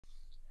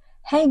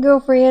Hey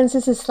girlfriends,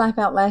 this is Slap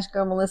Out Lash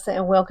Girl Melissa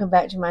and welcome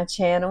back to my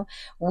channel.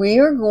 We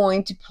are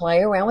going to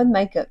play around with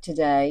makeup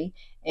today,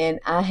 and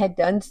I had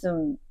done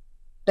some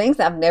things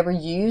I've never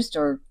used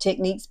or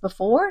techniques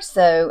before,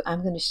 so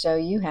I'm going to show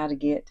you how to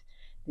get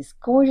this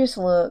gorgeous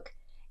look.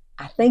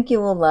 I think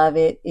you will love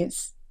it.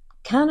 It's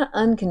kind of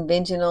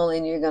unconventional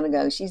and you're going to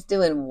go, she's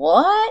doing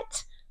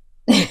what?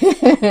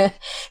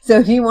 So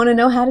if you want to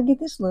know how to get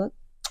this look,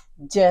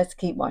 just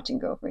keep watching,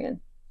 girlfriend.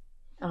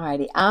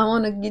 Alrighty, I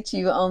want to get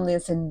you on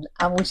this and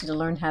I want you to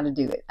learn how to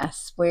do it. I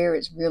swear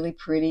it's really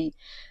pretty.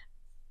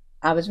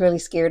 I was really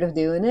scared of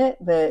doing it,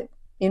 but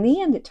in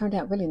the end it turned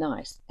out really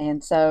nice.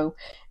 And so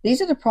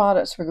these are the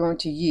products we're going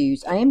to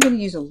use. I am going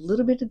to use a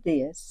little bit of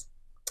this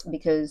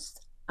because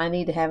I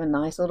need to have a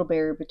nice little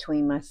barrier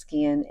between my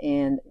skin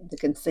and the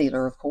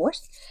concealer, of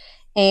course.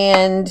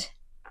 And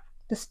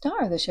the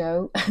star of the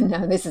show,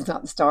 no, this is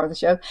not the star of the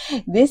show.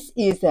 This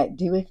is that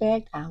dew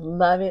effect. I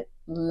love it,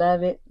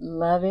 love it,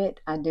 love it.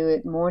 I do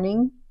it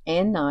morning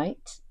and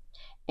night.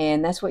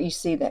 And that's what you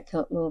see, that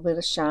little bit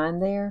of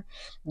shine there.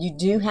 You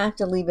do have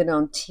to leave it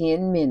on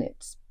 10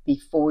 minutes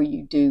before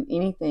you do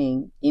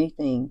anything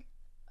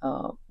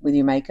with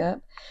your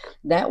makeup.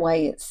 That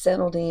way it's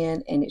settled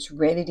in and it's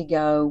ready to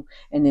go.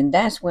 And then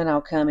that's when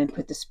I'll come and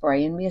put the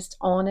spray and mist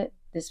on it,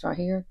 this right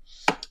here.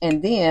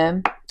 And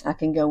then I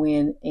can go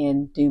in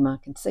and do my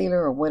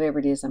concealer or whatever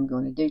it is I'm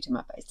going to do to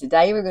my face.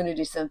 Today we're going to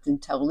do something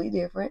totally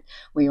different.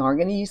 We are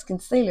going to use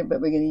concealer,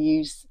 but we're going to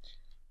use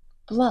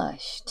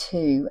blush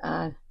too.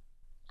 I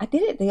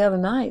did it the other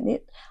night and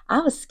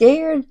I was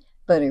scared,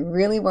 but it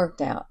really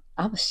worked out.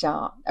 I was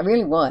shocked. I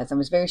really was. I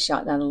was very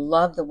shocked. And I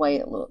loved the way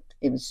it looked.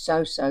 It was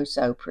so, so,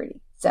 so pretty.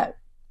 So,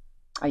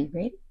 are you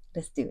ready?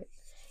 Let's do it.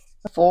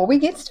 Before we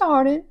get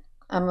started,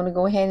 I'm going to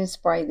go ahead and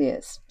spray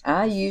this.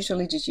 I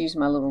usually just use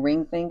my little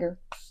ring finger,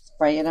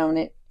 spray it on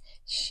it,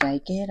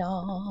 shake it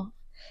off,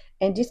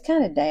 and just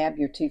kind of dab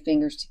your two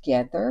fingers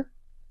together.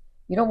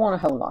 You don't want a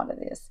whole lot of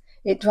this.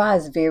 It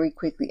dries very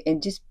quickly,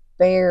 and just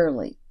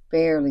barely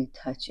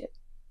touch it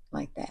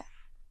like that.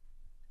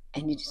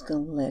 And you're just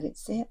going to let it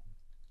sit.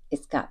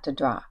 It's got to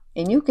dry.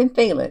 And you can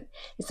feel it.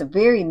 It's a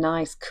very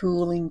nice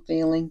cooling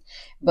feeling,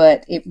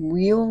 but it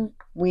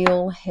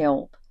will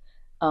help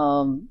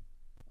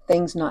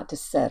things not to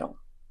settle.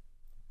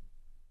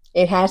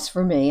 It has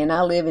for me, and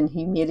I live in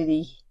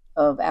humidity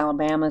of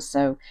Alabama,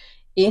 so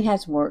it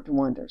has worked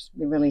wonders.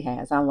 It really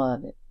has. I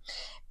love it.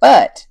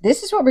 But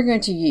this is what we're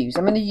going to use.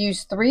 I'm going to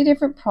use 3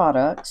 different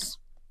products.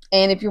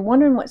 And if you're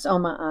wondering what's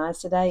on my eyes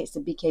today, it's the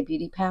BK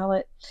Beauty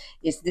palette.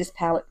 It's this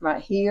palette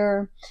right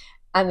here.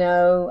 I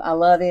know, I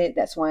love it.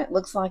 That's why it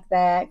looks like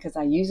that, because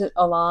I use it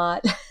a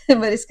lot.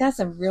 But it's got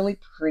some really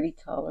pretty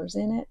colors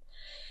in it.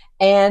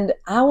 And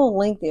I will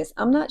link this.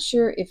 I'm not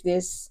sure if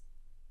this,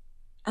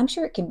 I'm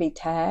sure it can be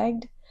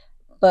tagged.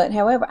 But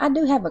however, I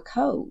do have a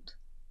code.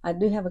 I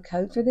do have a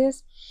code for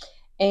this.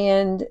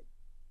 And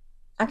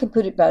I can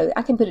put it both.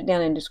 I can put it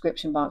down in the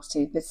description box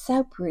too. But it's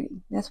so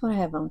pretty. That's what I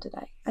have on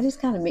today. I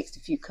just kind of mixed a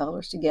few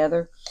colors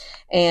together.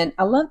 And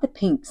I love the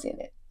pinks in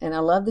it. And I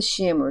love the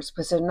shimmers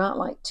because they're not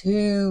like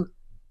too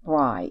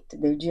bright.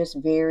 They're just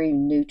very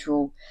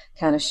neutral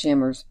kind of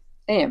shimmers.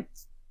 And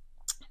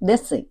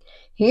let's see.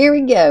 Here we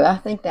go. I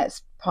think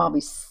that's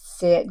probably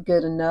set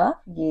good enough.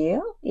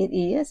 Yeah, it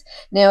is.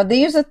 Now,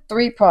 these are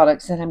 3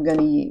 products that I'm going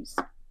to use.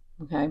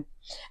 Okay.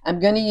 I'm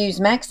going to use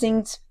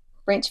Maxine's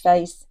French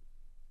Face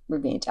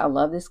Revenge. I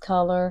love this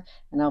color,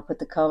 and I'll put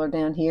the color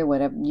down here,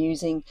 what I'm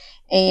using.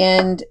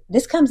 And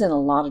this comes in a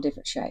lot of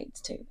different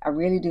shades too. I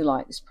really do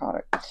like this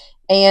product.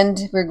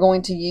 And we're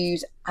going to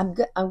use, I'm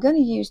going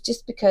to use,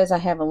 just because I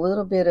have a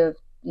little bit of,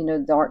 you know,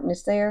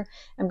 darkness there,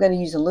 I'm going to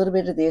use a little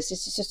bit of this.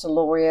 This is just a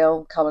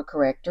L'Oreal color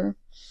corrector.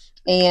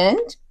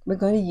 And we're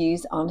going to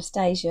use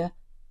Anastasia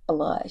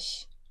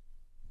blush.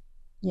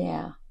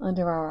 Yeah,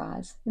 under our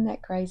eyes. Isn't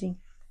that crazy?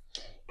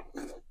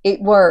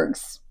 It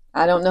works.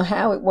 I don't know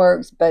how it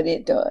works, but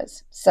it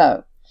does.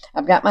 So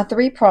I've got my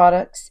 3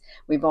 products.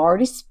 We've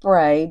already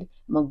sprayed.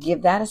 I'm going to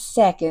give that a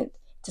second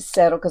to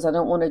settle because I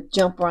don't want to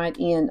jump right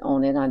in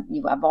on it.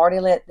 I've already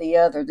let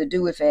the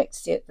dew effect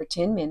sit for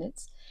 10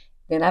 minutes.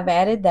 Then I've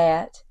added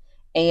that.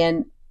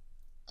 And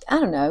I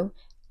don't know,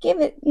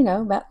 give it, you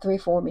know, about 3 or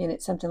 4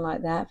 minutes, something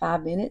like that,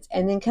 5 minutes.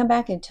 And then come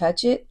back and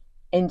touch it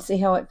and see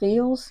how it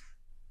feels.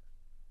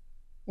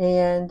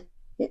 And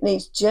it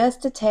needs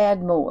just a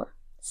tad more.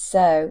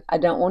 So I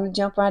don't want to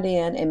jump right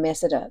in and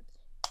mess it up.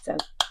 So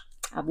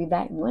I'll be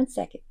back in 1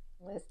 second.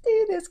 Let's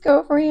do this,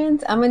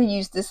 girlfriends. I'm going to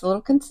use this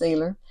little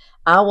concealer.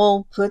 I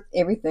will put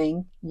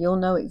everything. You'll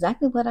know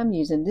exactly what I'm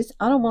using. This,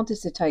 I don't want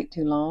this to take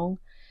too long.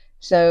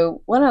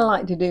 So what I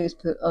like to do is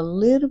put a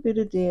little bit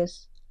of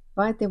this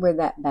right there where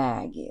that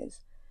bag is.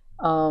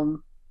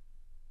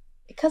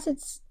 Because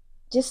it's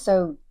just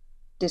so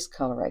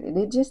discolorated.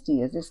 It just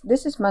is.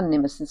 This is my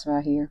nemesis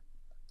right here.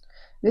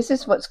 This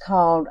is what's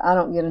called, I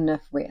don't get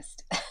enough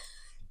rest,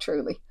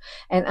 truly.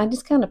 And I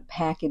just kind of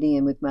pack it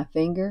in with my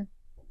finger.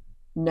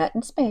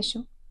 Nothing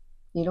special.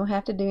 You don't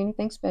have to do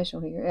anything special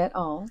here at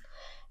all.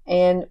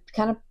 And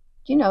kind of,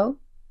 you know,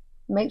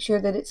 make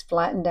sure that it's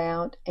flattened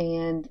out,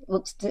 and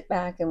sit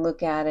back and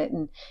look at it.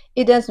 And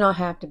it does not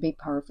have to be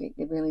perfect.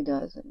 It really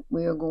doesn't.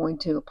 We are going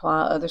to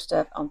apply other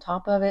stuff on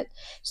top of it,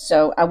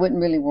 so I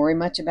wouldn't really worry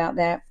much about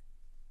that.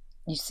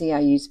 You see, I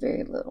use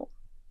very little.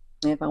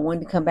 And if I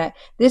wanted to come back,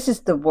 this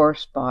is the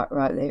worst spot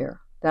right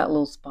there. That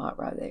little spot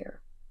right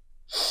there.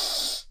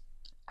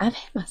 I've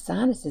had my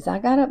sinuses. I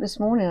got up this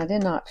morning. I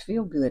did not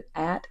feel good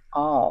at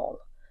all.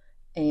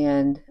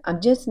 And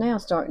I'm just now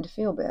starting to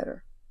feel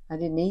better. I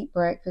didn't eat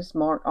breakfast.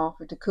 Mark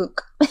offered to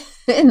cook.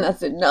 And I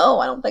said, no,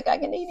 I don't think I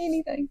can eat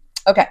anything.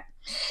 Okay,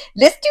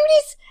 let's do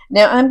this.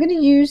 Now, I'm going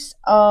to use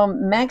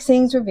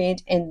Maxine's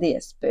Revenge and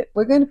this. But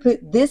we're going to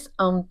put this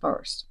on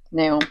first.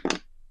 Now,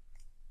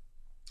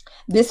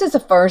 this is a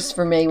first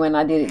for me when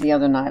I did it the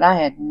other night. I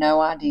had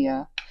no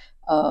idea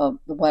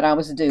what I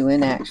was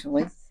doing,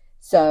 actually.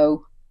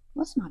 So,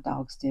 what's my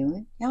dogs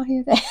doing? Y'all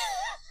hear that?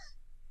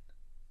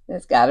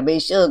 That's got to be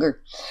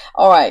Sugar.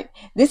 All right.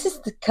 This is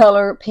the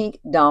color Pink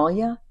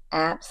Dahlia.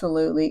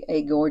 Absolutely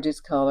a gorgeous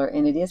color,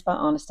 and it is by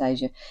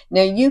Anastasia.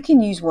 Now, you can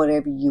use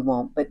whatever you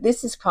want, but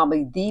this is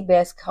probably the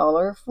best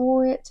color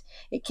for it.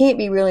 It can't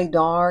be really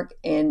dark,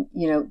 and,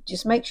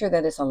 just make sure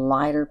that it's a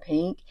lighter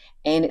pink,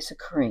 and it's a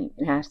cream.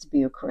 It has to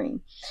be a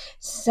cream.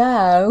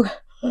 So,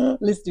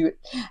 let's do it.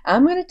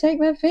 I'm going to take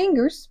my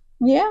fingers,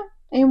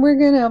 and we're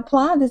going to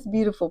apply this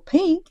beautiful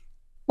pink.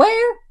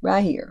 Where?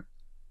 Right here.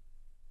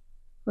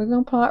 We're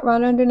going to apply it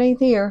right underneath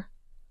here.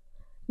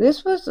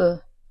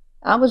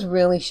 I was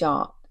really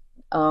shocked.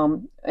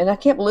 And I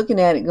kept looking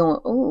at it going,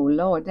 oh,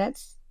 Lord,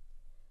 that's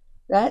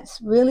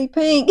really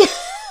pink.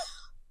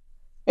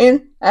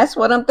 And that's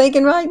what I'm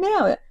thinking right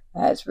now.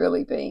 That's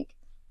really pink.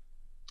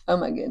 Oh,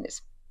 my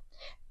goodness.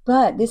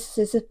 But this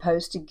is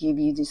supposed to give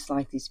you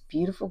this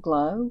beautiful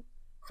glow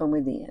from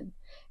within.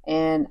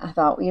 And I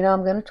thought,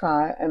 I'm going to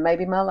try it. And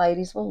maybe my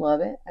ladies will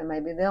love it. And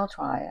maybe they'll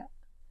try it.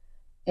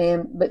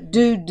 But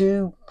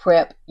do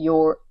prep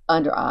your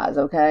under eyes,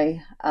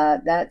 okay?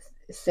 That's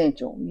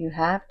essential. You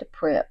have to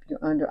prep your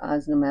under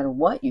eyes no matter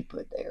what you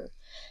put there.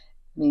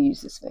 Let me use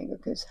this finger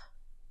because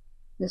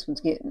this one's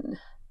getting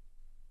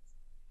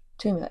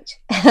too much.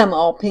 I'm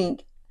all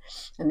pink.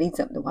 I need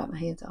something to wipe my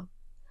hands off.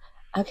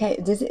 Okay,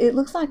 it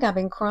looks like I've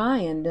been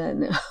crying,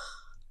 doesn't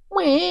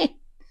it?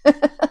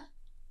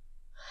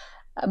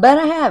 But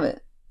I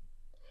haven't.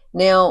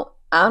 Now,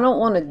 I don't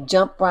want to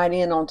jump right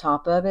in on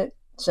top of it,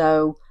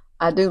 so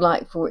I do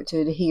like for it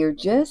to adhere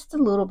just a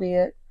little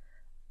bit.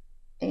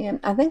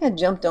 And I think I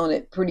jumped on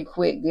it pretty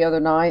quick the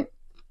other night.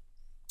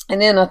 And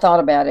then I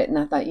thought about it, and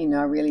I thought,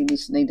 I really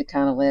just need to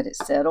kind of let it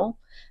settle.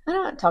 I'm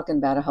not talking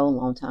about a whole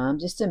long time,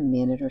 just a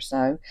minute or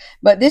so.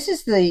 But this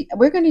is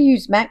we're going to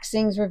use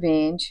Maxine's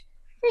Revenge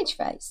French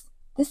Face.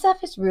 This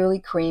stuff is really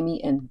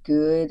creamy and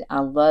good. I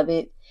love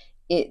it.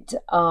 It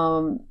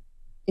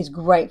is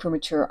great for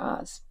mature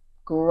eyes.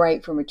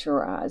 Great for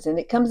mature eyes. And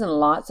it comes in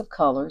lots of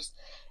colors.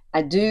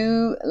 I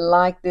do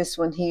like this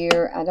one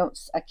here.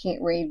 I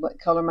can't read what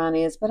color mine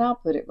is, but I'll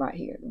put it right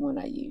here, the one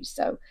I use.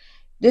 So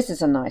this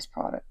is a nice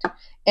product.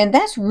 And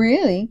that's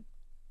really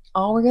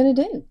all we're going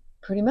to do,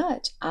 pretty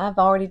much. I've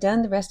already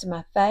done the rest of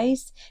my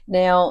face.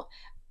 Now,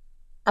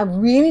 I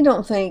really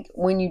don't think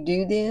when you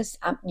do this,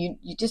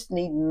 you just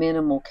need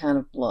minimal kind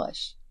of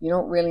blush. You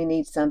don't really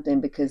need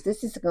something because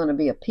this is going to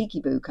be a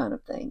peekaboo kind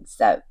of thing.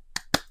 So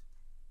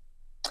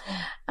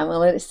I'm going to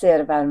let it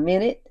set about a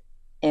minute.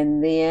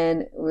 And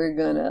then we're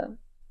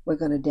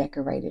gonna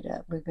decorate it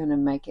up. We're gonna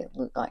make it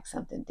look like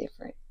something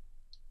different.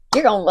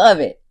 You're gonna love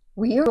it.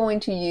 We are going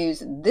to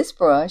use this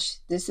brush.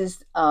 This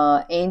is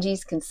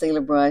Angie's concealer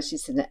brush.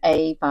 It's an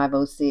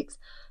A506.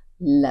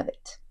 Love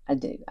it. I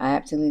do. I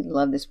absolutely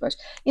love this brush.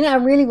 I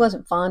really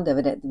wasn't fond of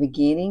it at the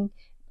beginning,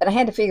 but I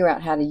had to figure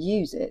out how to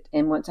use it.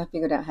 And once I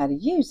figured out how to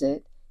use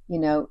it,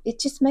 it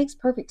just makes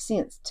perfect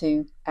sense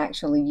to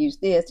actually use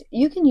this.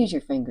 You can use your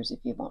fingers if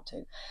you want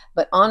to,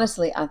 but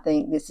honestly, I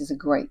think this is a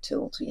great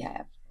tool to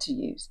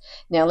use.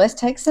 Now, let's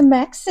take some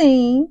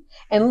Maxine,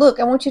 and look,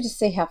 I want you to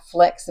see how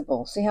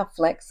flexible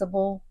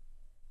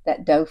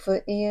that doe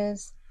foot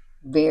is.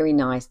 Very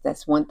nice.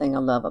 That's one thing I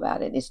love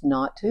about it. It's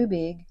not too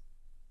big.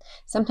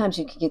 Sometimes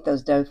you can get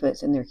those doe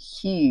foots, and they're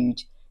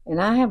huge,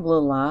 and I have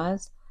little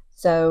eyes,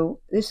 so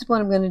this is what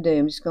I'm going to do.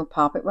 I'm just going to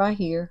pop it right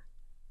here,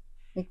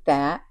 like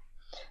that.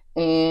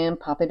 And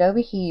pop it over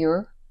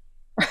here.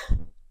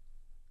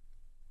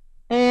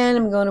 And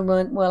I'm going to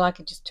run, I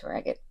could just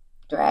drag it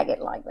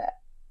like that.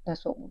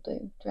 That's what we'll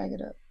do, drag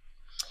it up.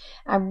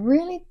 I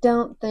really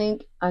don't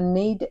think I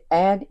need to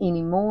add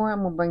any more.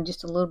 I'm going to bring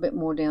just a little bit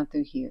more down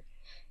through here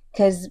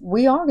because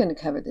we are going to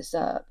cover this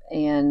up,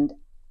 and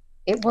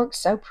it worked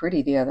so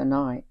pretty the other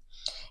night.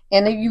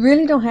 And you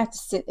really don't have to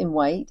sit and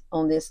wait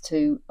on this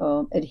to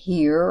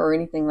adhere or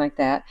anything like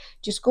that.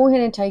 Just go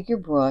ahead and take your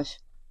brush.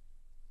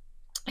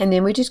 And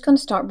then we're just going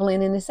to start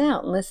blending this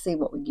out. And let's see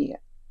what we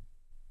get.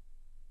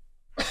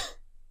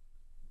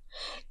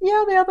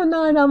 The other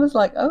night I was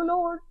like, oh,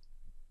 Lord,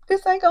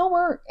 this ain't going to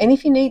work. And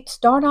if you need,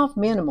 start off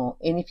minimal.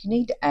 And if you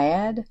need to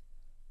add,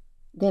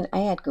 then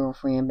add,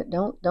 girlfriend. But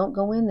don't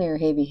go in there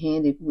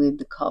heavy-handed with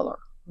the color,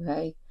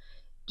 okay?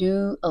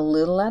 do a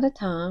little at a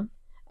time,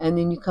 and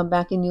then you come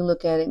back and you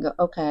look at it and go,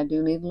 okay, I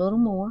do need a little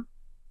more.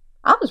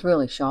 I was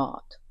really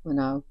shocked when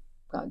I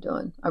got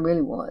done. I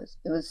really was.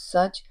 It was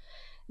such,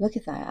 look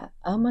at that.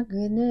 Oh my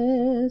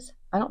goodness.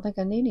 I don't think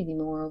I need any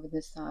more over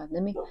this side.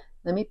 Let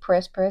me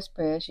press, press,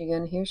 press. You're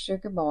going to hear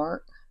Sugar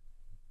bark.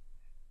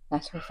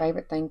 That's her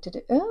favorite thing to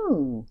do.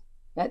 Oh,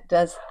 that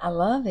does, I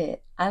love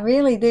it. I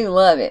really do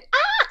love it.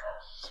 Ah!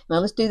 Now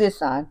let's do this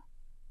side.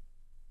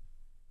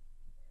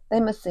 They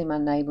must see my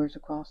neighbors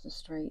across the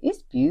street.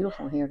 It's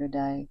beautiful here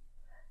today.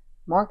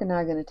 Mark and I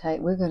are going to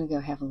we're going to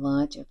go have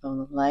lunch up on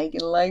the lake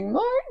in Lake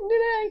Martin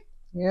today.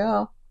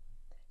 Yeah.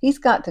 He's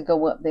got to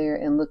go up there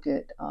and look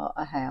at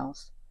a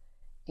house.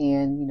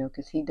 And, you know,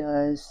 because he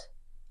does,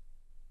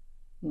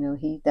 you know,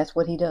 that's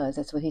what he does.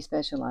 That's what he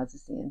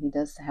specializes in. He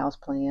does the house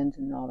plans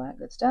and all that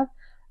good stuff.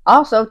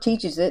 Also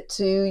teaches it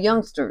to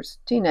youngsters,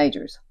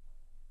 teenagers.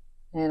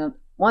 And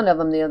one of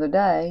them the other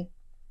day,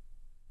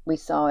 we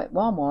saw at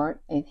Walmart,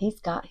 and he's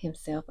got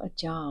himself a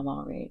job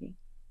already,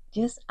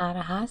 just out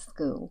of high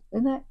school.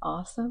 Isn't that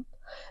awesome?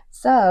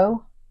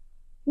 So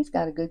he's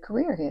got a good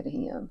career ahead of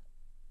him.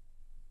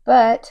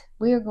 But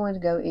we are going to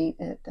go eat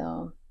at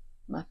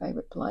my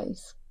favorite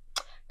place,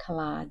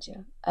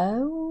 Kalijah.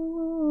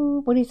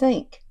 Oh, what do you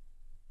think?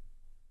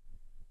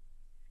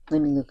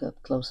 Let me look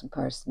up close and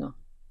personal.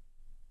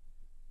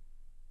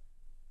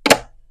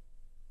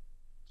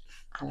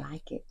 I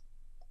like it.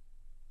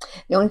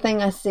 The only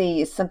thing I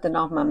see is something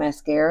off my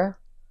mascara,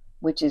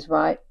 which is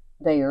right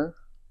there,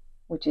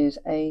 which is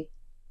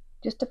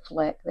just a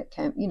fleck that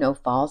can, you know,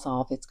 falls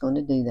off. It's going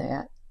to do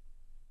that.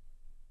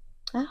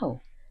 Oh,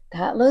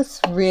 that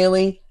looks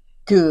really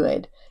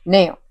good.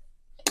 Now,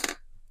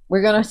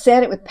 we're going to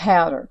set it with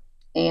powder,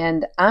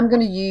 and I'm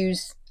going to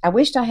use, I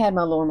wished I had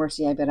my Laura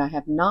Mercier, but I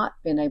have not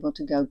been able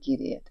to go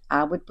get it.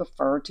 I would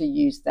prefer to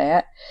use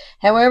that.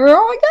 However,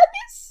 oh, I got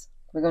this.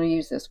 We're going to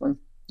use this one.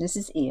 This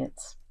is it.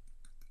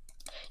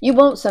 You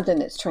want something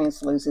that's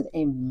translucent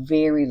and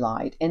very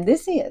light, and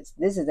this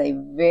is a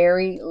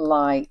very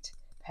light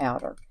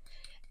powder.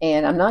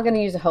 And I'm not going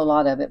to use a whole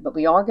lot of it, but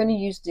we are going to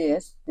use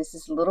this. This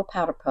is a little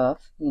powder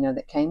puff, you know,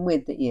 that came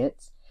with the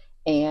It's.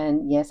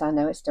 And yes, I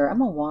know it's dirty. I'm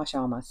going to wash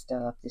all my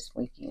stuff this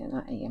weekend.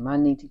 I am. I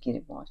need to get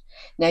it washed.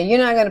 Now, you're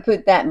not going to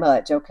put that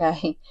much,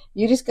 okay?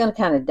 You're just going to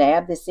kind of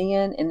dab this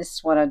in, and this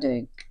is what I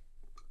do.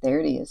 There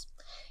it is.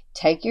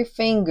 Take your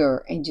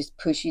finger and just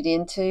push it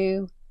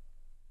into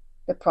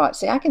the product.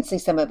 See, I can see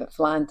some of it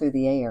flying through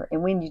the air.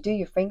 And when you do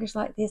your fingers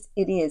like this,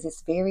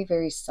 it's very,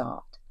 very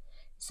soft.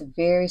 It's a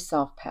very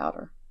soft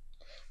powder.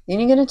 Then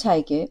you're going to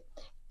take it,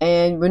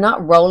 and we're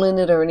not rolling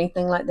it or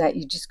anything like that.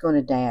 You're just going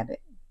to dab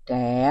it.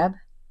 Dab,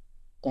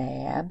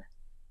 dab,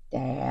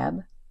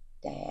 dab,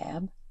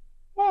 dab,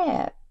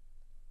 dab.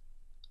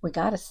 We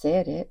got to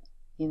set it,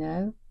 you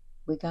know.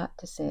 We got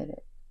to set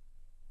it.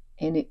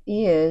 And it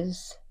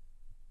is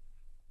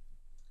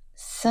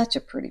such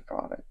a pretty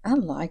product. I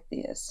like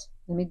this.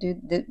 Let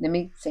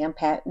me see, I'm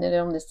patting it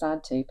on this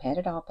side too. Pat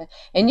it off.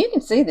 And you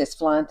can see this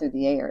flying through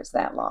the air. It's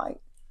that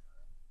light.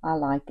 I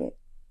like it.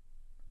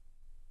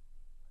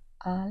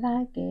 I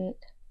like it.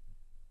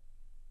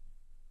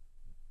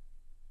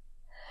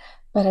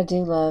 But I do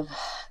love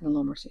the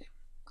Laura Mercier.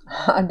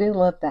 I do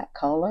love that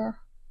color.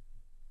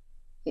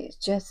 It's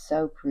just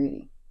so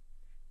pretty.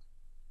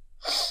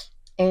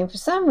 And for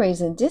some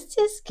reason, this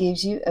just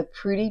gives you a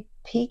pretty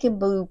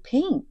peekaboo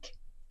pink.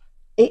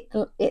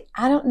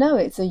 I don't know.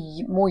 It's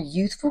a more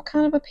youthful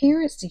kind of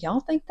appearance. Do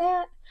y'all think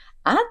that?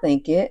 I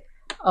think it.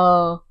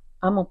 I'm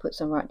going to put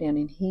some right down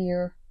in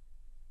here,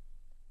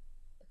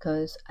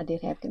 because I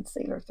did have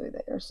concealer through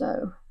there.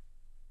 So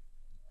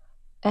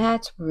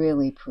that's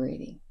really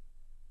pretty.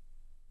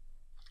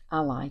 I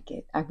like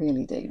it. I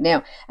really do.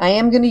 Now, I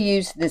am going to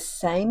use this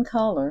same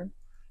color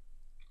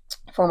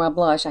for my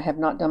blush. I have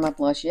not done my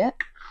blush yet.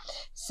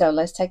 So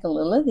let's take a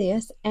little of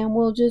this, and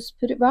we'll just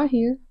put it right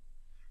here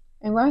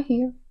and right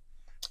here.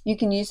 You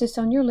can use this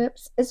on your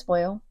lips as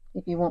well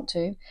if you want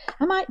to.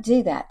 I might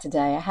do that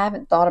today. I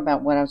haven't thought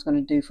about what I was going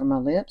to do for my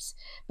lips,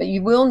 but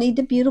you will need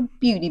the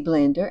beauty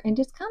blender and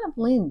just kind of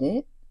blend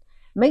it.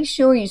 Make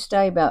sure you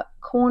stay about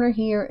corner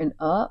here and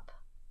up.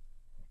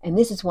 And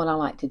this is what I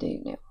like to do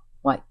now.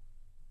 Wait,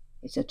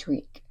 it's a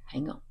trick.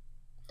 Hang on.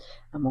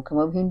 I'm going to come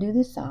over here and do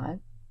this side.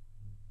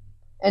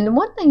 And the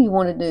one thing you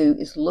want to do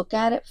is look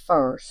at it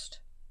first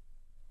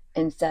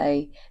and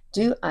say,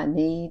 do I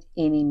need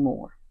any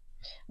more?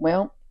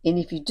 Well, and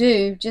if you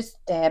do,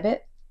 just dab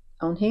it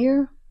on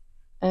here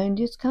and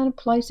just kind of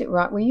place it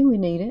right where you would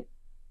need it.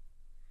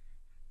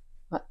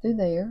 Right through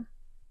there.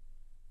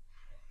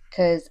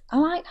 Because I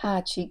like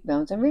high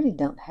cheekbones. I really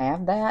don't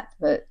have that,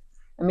 but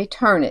let me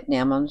turn it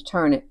now. I'm going to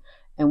turn it,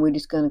 and we're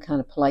just going to kind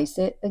of place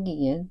it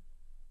again.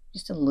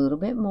 Just a little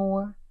bit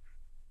more.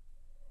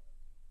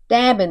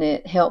 Dabbing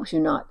it helps you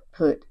not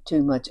put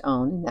too much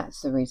on, and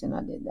that's the reason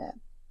I did that.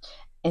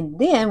 And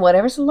then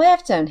whatever's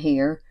left on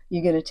here,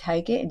 you're going to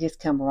take it and just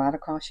come right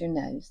across your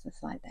nose,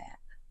 just like that.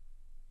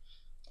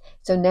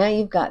 So now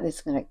you've got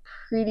this like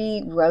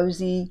pretty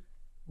rosy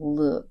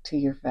look to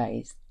your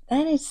face.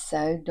 That is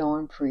so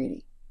darn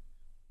pretty.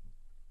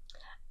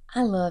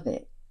 I love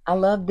it. I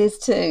love this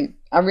too.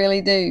 I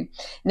really do.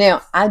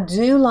 Now, I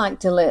do like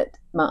to let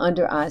my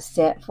under eyes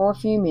set for a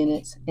few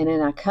minutes, and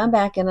then I come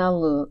back and I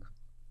look.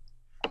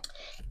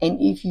 And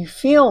if you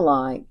feel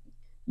like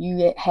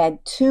you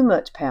had too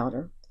much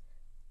powder,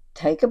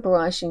 take a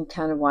brush and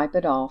kind of wipe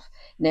it off.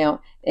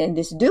 Now, and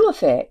this dew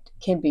effect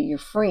can be your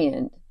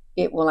friend.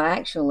 It will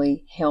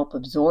actually help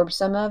absorb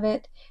some of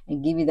it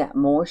and give you that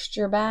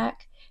moisture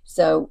back.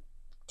 So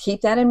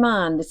keep that in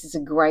mind. This is a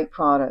great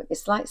product.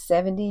 It's like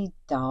 $70,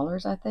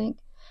 I think.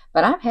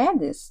 But I've had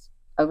this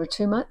over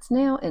 2 months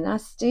now, and I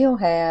still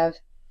have,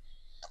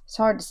 it's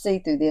hard to see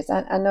through this.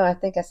 I know, I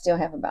think I still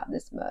have about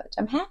this much.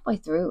 I'm halfway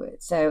through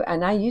it. So,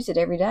 and I use it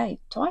every day,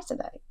 twice a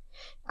day.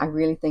 I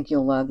really think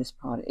you'll love this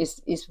product.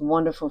 It's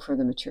wonderful for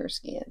the mature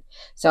skin.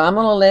 So I'm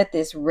going to let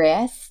this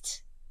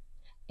rest,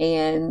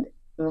 and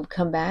we'll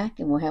come back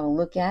and we'll have a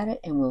look at it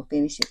and we'll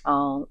finish it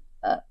all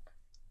up.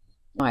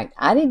 All right,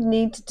 I didn't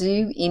need to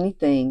do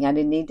anything. I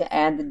didn't need to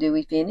add the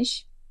dewy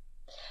finish,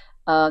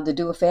 the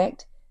dew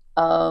effect.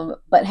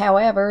 But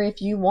however,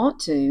 if you want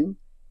to,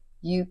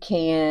 you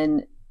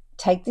can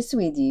take this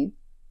with you.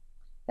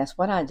 That's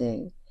what I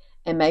do.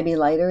 And maybe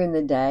later in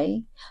the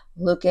day,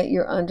 look at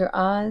your under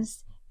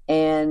eyes,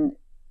 and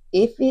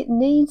if it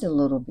needs a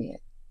little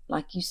bit,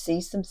 like you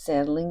see some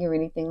settling or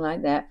anything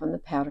like that from the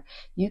powder,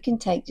 you can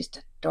take just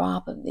a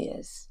drop of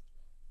this,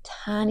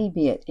 tiny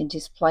bit, and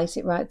just place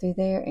it right through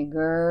there, and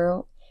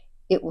girl,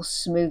 it will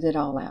smooth it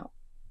all out.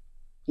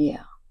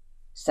 Yeah.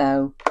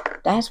 So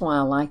that's why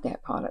I like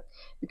that product.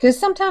 Because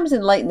sometimes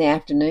late in the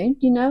afternoon,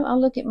 I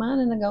look at mine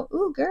and I go,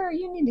 ooh, girl,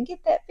 you need to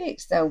get that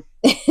fixed. So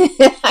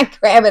I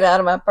grab it out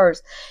of my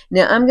purse.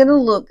 Now I'm going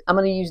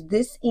to use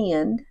this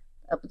end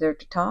up there at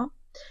the top.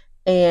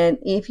 And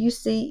if you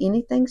see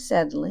anything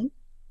settling,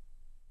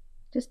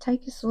 just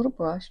take this little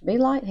brush. Be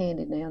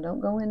light-handed now. Don't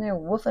go in there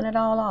woofing it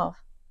all off.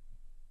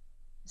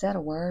 Is that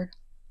a word?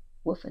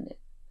 Woofing it.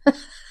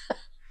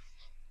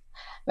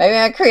 Maybe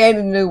I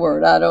created a new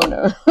word. I don't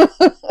know.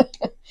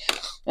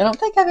 I don't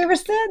think I've ever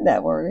said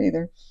that word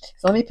either.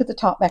 So let me put the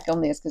top back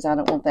on this because I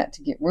don't want that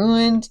to get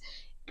ruined.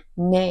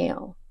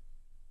 Now,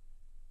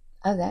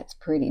 oh, that's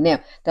pretty.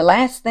 Now, the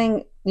last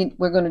thing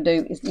we're going to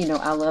do is,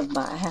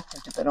 I have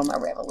to put on my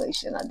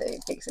Revolution. I do.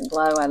 Fix and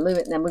Glow. I love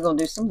it. Now we're going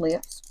to do some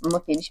lips. I'm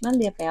going to finish my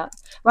lip out.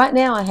 Right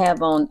now I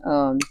have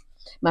on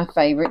my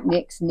favorite,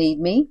 NYX Need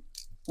Me,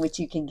 which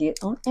you can get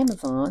on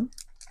Amazon.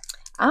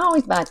 I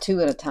always buy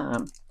 2 at a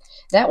time.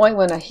 That way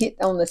when I hit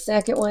on the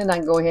second one, I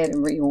can go ahead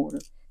and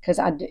reorder. Because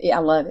I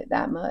love it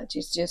that much.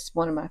 It's just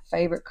one of my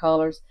favorite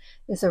colors.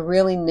 It's a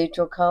really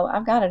neutral color.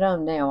 I've got it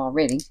on now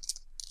already.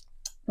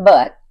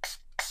 But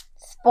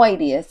spray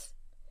this.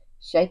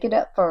 Shake it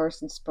up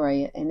first and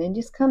spray it. And then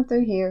just come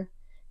through here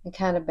and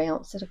kind of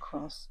bounce it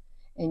across.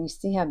 And you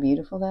see how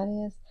beautiful that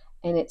is?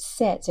 And it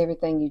sets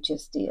everything you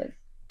just did.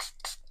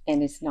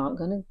 And it's not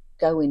going to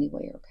go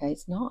anywhere, okay?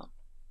 It's not.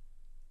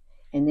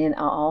 And then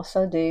I'll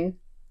also do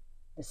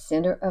the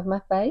center of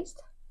my face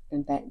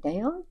and back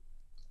down.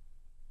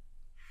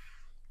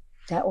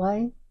 That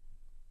way,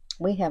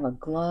 we have a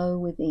glow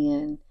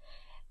within.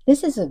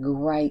 This is a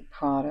great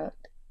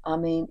product. I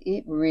mean,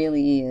 it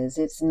really is.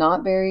 It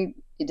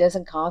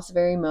doesn't cost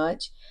very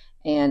much,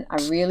 and I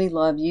really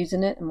love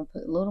using it. I'm going to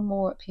put a little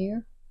more up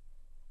here.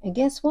 And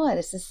guess what?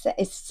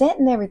 It's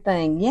setting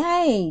everything.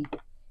 Yay!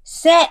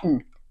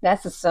 Setting.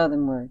 That's a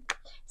southern word.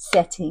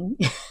 Setting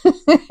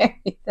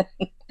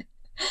everything.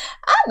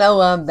 I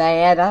know I'm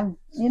bad.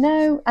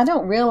 I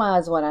don't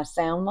realize what I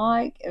sound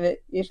like.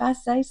 If I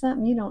say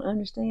something you don't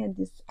understand,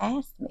 just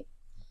ask me.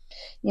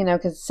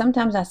 Because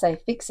sometimes I say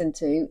fixing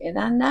to, and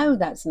I know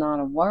that's not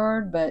a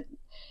word, but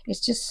it's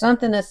just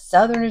something us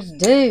Southerners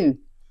do.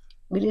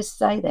 We just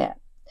say that.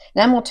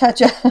 Now I'm going to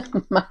touch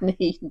up my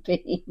need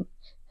be.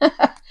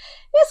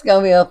 It's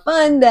going to be a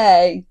fun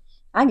day.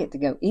 I get to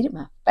go eat at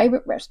my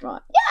favorite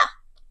restaurant.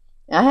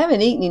 Yeah! I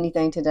haven't eaten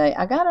anything today.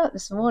 I got up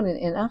this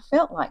morning and I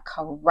felt like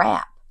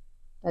crap.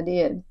 I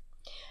did.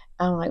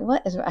 I'm like,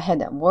 I had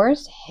that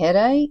worst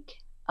headache.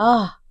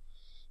 And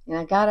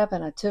I got up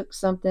and I took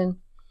something,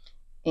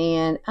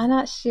 and I'm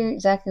not sure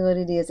exactly what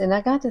it is. And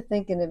I got to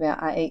thinking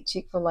about, I ate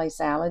Chick-fil-A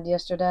salad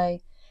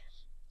yesterday,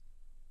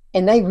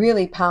 and they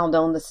really piled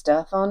on the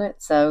stuff on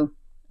it. So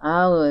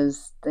I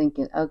was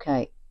thinking,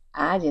 okay,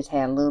 I just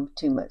had a little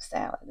too much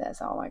salad.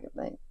 That's all I could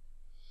think.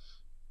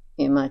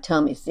 And my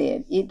tummy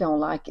said, it don't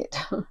like it.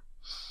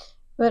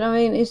 But I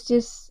mean, it's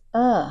just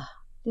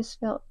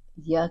felt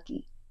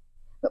yucky.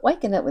 But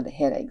waking up with a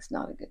headache's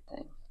not a good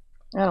thing.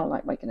 I don't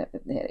like waking up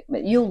with a headache.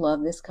 But you'll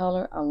love this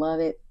color. I love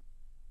it.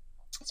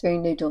 It's very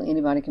neutral.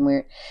 Anybody can wear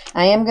it.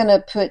 I am going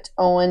to put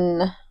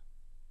on,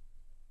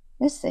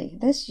 let's see,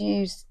 let's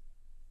use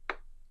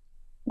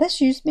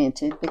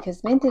Mented,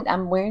 because Mented,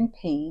 I'm wearing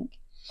pink.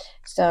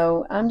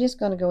 So I'm just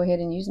going to go ahead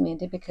and use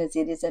Mented because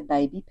it is a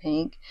baby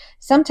pink.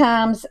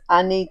 Sometimes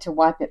I need to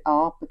wipe it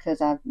off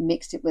because I've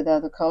mixed it with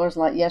other colors.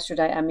 Like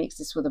yesterday, I mixed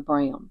this with a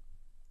brown,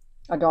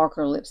 a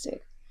darker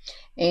lipstick.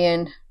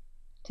 And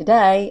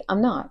today,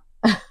 I'm not.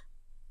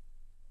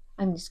 I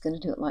I'm just going to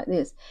do it like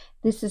this.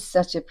 This is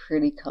such a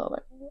pretty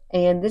color.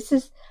 And this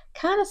is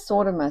kind of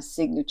sort of my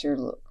signature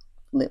look,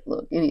 lip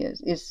look. It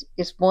is.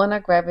 It's one I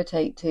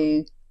gravitate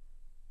to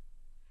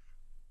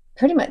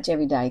pretty much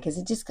every day because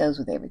it just goes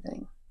with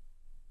everything.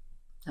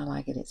 I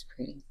like it. It's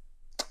pretty.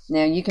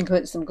 Now you can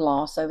put some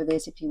gloss over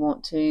this if you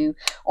want to,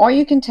 or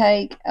you can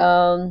take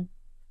an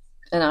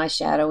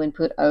eyeshadow and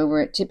put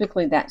over it.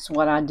 Typically that's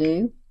what I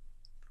do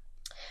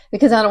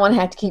because I don't want to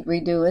have to keep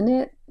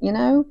redoing it, you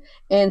know.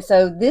 And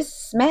so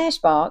this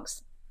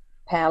Smashbox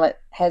palette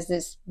has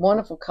this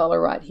wonderful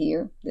color right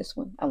here. This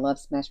one, I love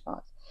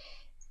Smashbox,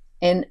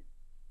 and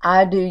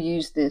I do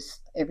use this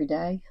every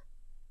day.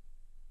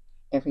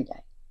 Every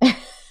day.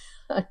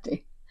 I do.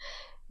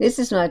 This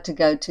is my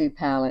to-go-to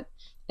palette,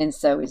 and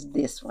so is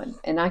this one.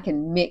 And I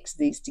can mix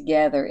these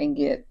together and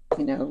get,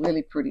 you know, a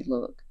really pretty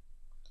look.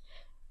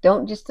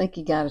 Don't just think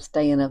you got to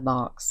stay in a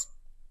box.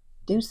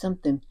 Do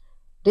something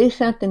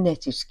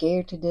that you're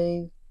scared to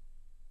do,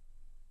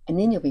 and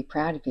then you'll be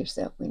proud of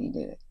yourself when you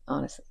do it.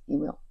 Honestly, you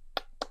will.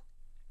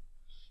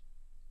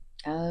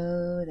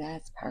 Oh,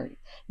 that's pretty.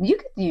 You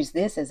could use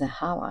this as a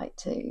highlight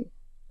too.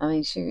 I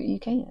mean, sure, you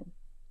can.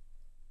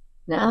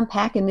 Now I'm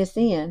packing this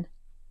in.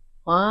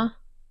 Why?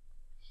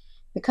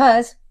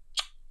 Because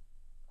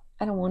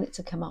I don't want it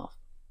to come off.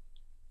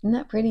 Isn't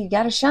that pretty? You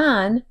got to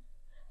shine,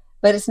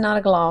 but it's not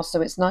a gloss, so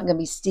it's not going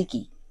to be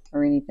sticky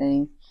or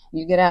anything.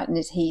 You get out in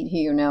this heat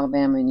here in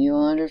Alabama, and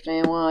you'll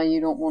understand why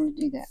you don't want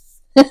to do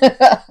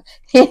that.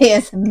 It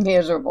is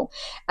miserable.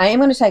 I am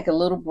going to take a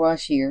little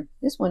brush here.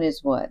 This one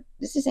is what?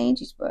 This is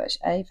Angie's brush,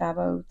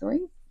 A503.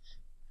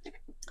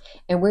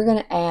 And we're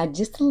going to add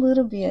just a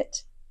little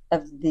bit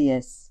of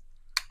this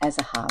as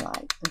a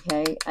highlight,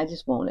 okay? I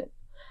just want it.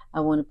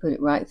 I want to put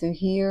it right through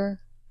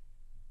here.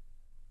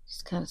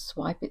 Just kind of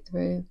swipe it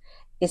through.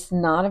 It's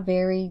not a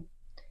very,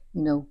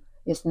 you know,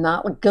 it's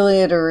not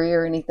glittery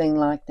or anything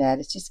like that.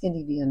 It's just going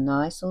to be a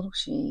nice little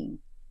sheen.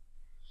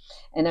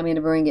 And I'm going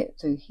to bring it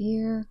through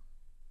here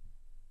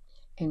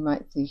and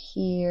right through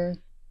here.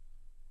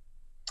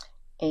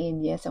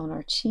 And yes, on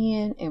our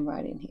chin and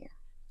right in here.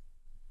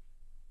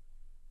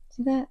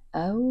 See that?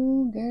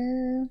 Oh,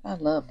 girl, I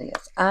love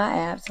this. I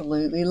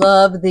absolutely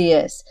love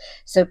this.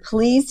 So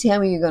please tell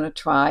me you're going to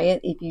try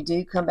it. If you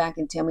do, come back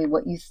and tell me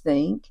what you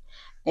think.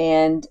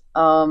 And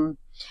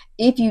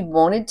if you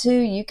wanted to,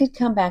 you could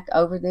come back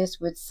over this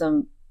with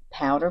some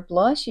powder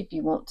blush if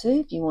you want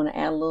to. If you want to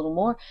add a little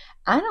more.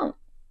 I don't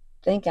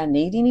think I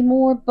need any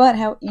more, but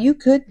how you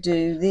could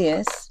do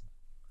this.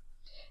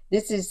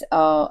 This is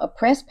a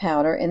pressed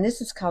powder, and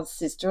this is called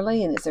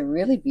Sisterly, and it's a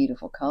really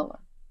beautiful color.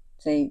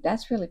 See,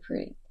 that's really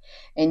pretty.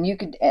 And you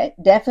could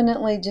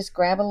definitely just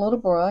grab a little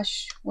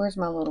brush. Where's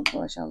my little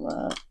brush I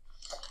love?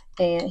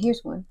 And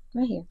here's one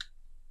right here.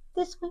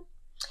 This one.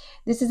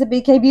 This is a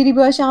BK Beauty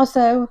brush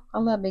also. I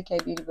love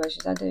BK Beauty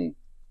brushes. I do.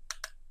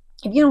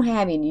 If you don't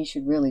have any, you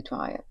should really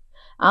try it.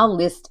 I'll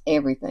list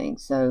everything,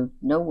 so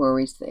no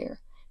worries there.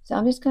 So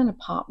I'm just going to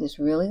pop this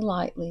really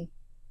lightly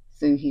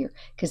through here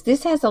because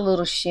this has a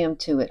little shim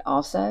to it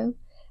also.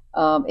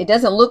 It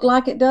doesn't look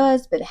like it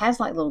does, but it has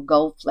like little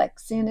gold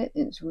flecks in it,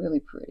 and it's really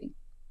pretty.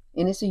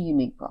 And it's a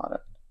Younique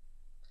product.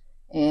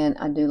 And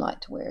I do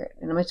like to wear it.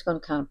 And I'm just going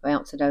to kind of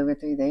bounce it over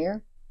through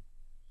there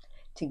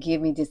to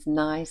give me this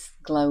nice,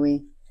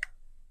 glowy,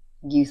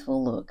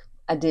 youthful look.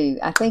 I do.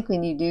 I think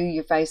when you do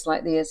your face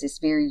like this, it's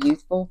very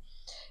youthful.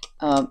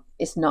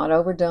 It's not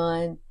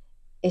overdone.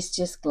 It's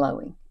just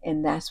glowing.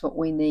 And that's what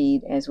we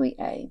need as we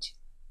age.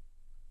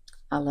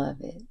 I love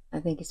it. I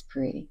think it's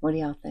pretty. What do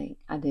y'all think?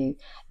 I do.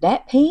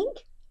 That pink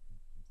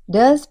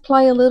does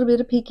play a little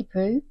bit of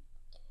peeky-poo.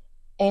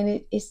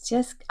 And it's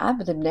just, I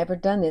would have never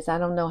done this. I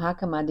don't know how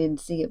come I didn't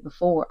see it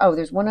before. Oh,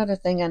 there's one other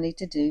thing I need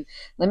to do.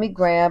 Let me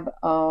grab,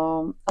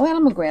 I'm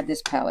going to grab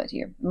this palette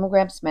here. I'm going to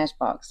grab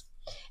Smashbox.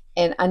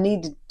 And I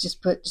need to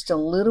just put just a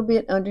little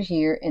bit under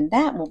here. And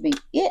that will be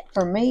it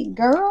for me,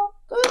 girl.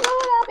 Good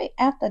Lord, I'll be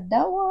out the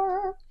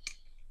door.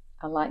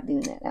 I like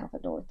doing that out the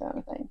door kind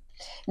of thing.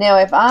 Now,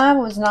 if I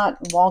was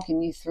not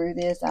walking you through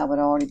this, I would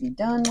already be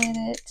done with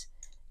it.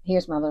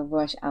 Here's my little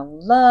brush I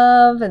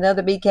love.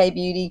 Another BK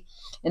Beauty.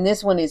 And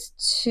this one is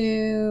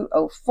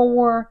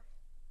 204.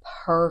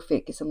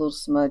 Perfect. It's a little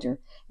smudger.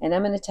 And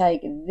I'm going to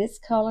take this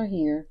color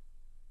here,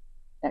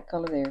 that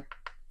color there,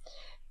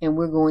 and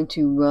we're going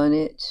to run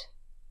it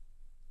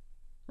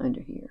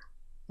under here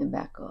and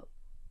back up.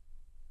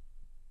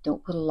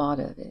 Don't put a lot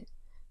of it.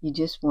 You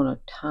just want a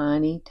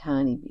tiny,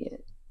 tiny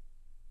bit.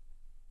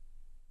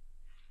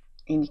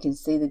 And you can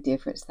see the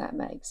difference that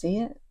makes. See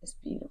it? It's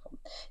beautiful.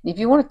 And if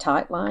you want a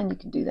tight line, you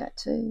can do that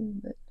too.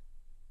 But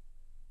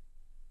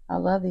I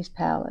love these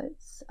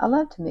palettes. I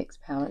love to mix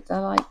palettes. I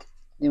like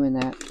doing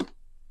that.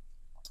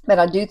 But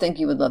I do think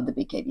you would love the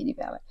BK Beauty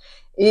palette.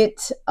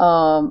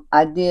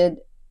 I did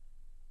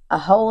a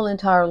whole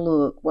entire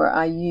look where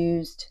I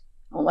used,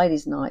 on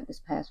Ladies' Night this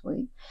past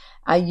week,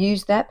 I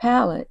used that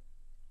palette.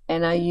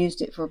 And I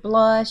used it for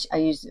blush. I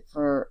used it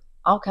for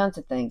all kinds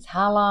of things.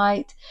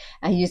 Highlight.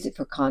 I used it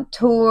for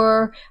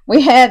contour.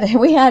 We had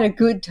a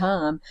good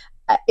time.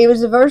 It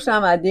was the first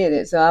time I did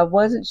it, so I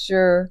wasn't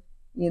sure,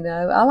 You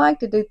know, I like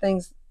to do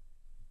things.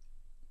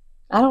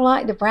 I don't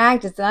like to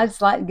practice. I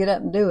just like to get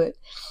up and do it.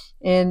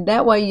 And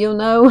that way you'll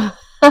know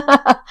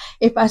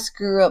if I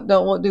screw up,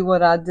 don't do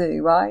what I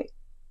do, right?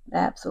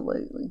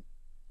 Absolutely.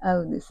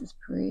 Oh, this is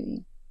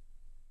pretty.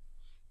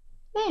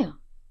 Now,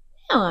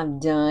 now I'm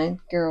done,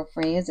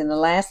 girlfriends. And the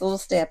last little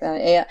step,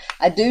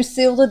 I do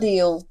seal the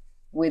deal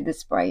with the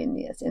spray in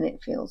this, and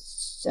it feels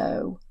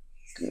so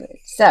good.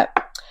 So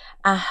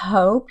I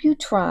hope you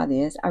try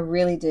this. I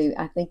really do.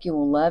 I think you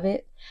will love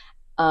it.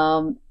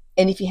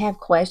 And if you have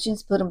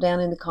questions, put them down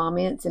in the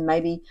comments, and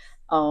maybe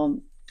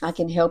I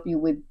can help you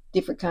with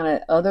different kind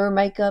of other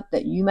makeup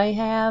that you may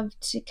have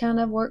to kind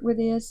of work with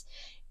this.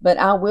 But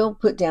I will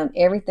put down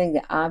everything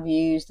that I've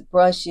used, the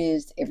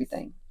brushes,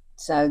 everything,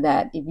 so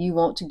that if you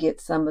want to get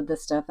some of the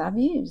stuff I've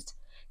used,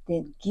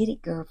 then get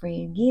it,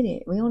 girlfriend, get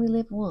it. We only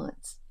live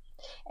once.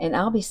 And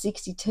I'll be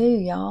 62,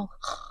 y'all.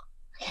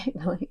 I can't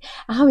believe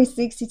I'll be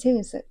 62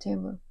 in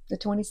September the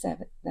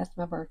 27th. That's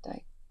my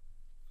birthday.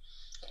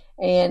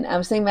 And I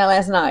was thinking about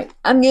last night.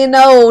 I'm getting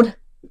old,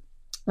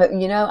 but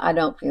you know, I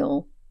don't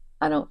feel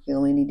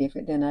any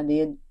different than I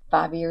did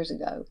 5 years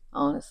ago.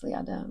 Honestly,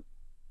 I don't.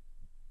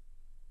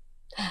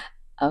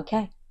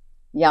 Okay,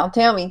 y'all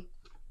tell me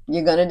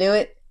you're gonna do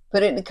it.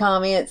 Put it in the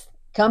comments.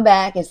 Come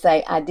back and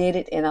say I did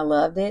it and I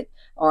loved it,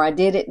 or I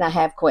did it and I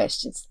have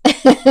questions,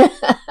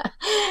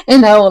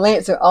 and I will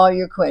answer all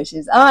your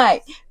questions. All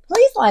right.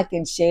 Please like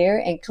and share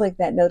and click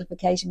that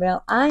notification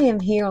bell. I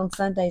am here on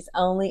Sundays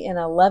only, and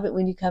I love it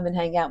when you come and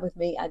hang out with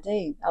me. I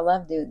do. I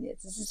love doing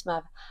this. This is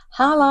my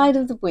highlight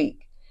of the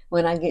week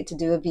when I get to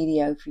do a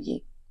video for you.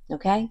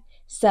 Okay?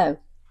 So,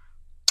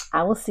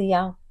 I will see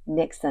y'all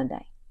next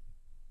Sunday.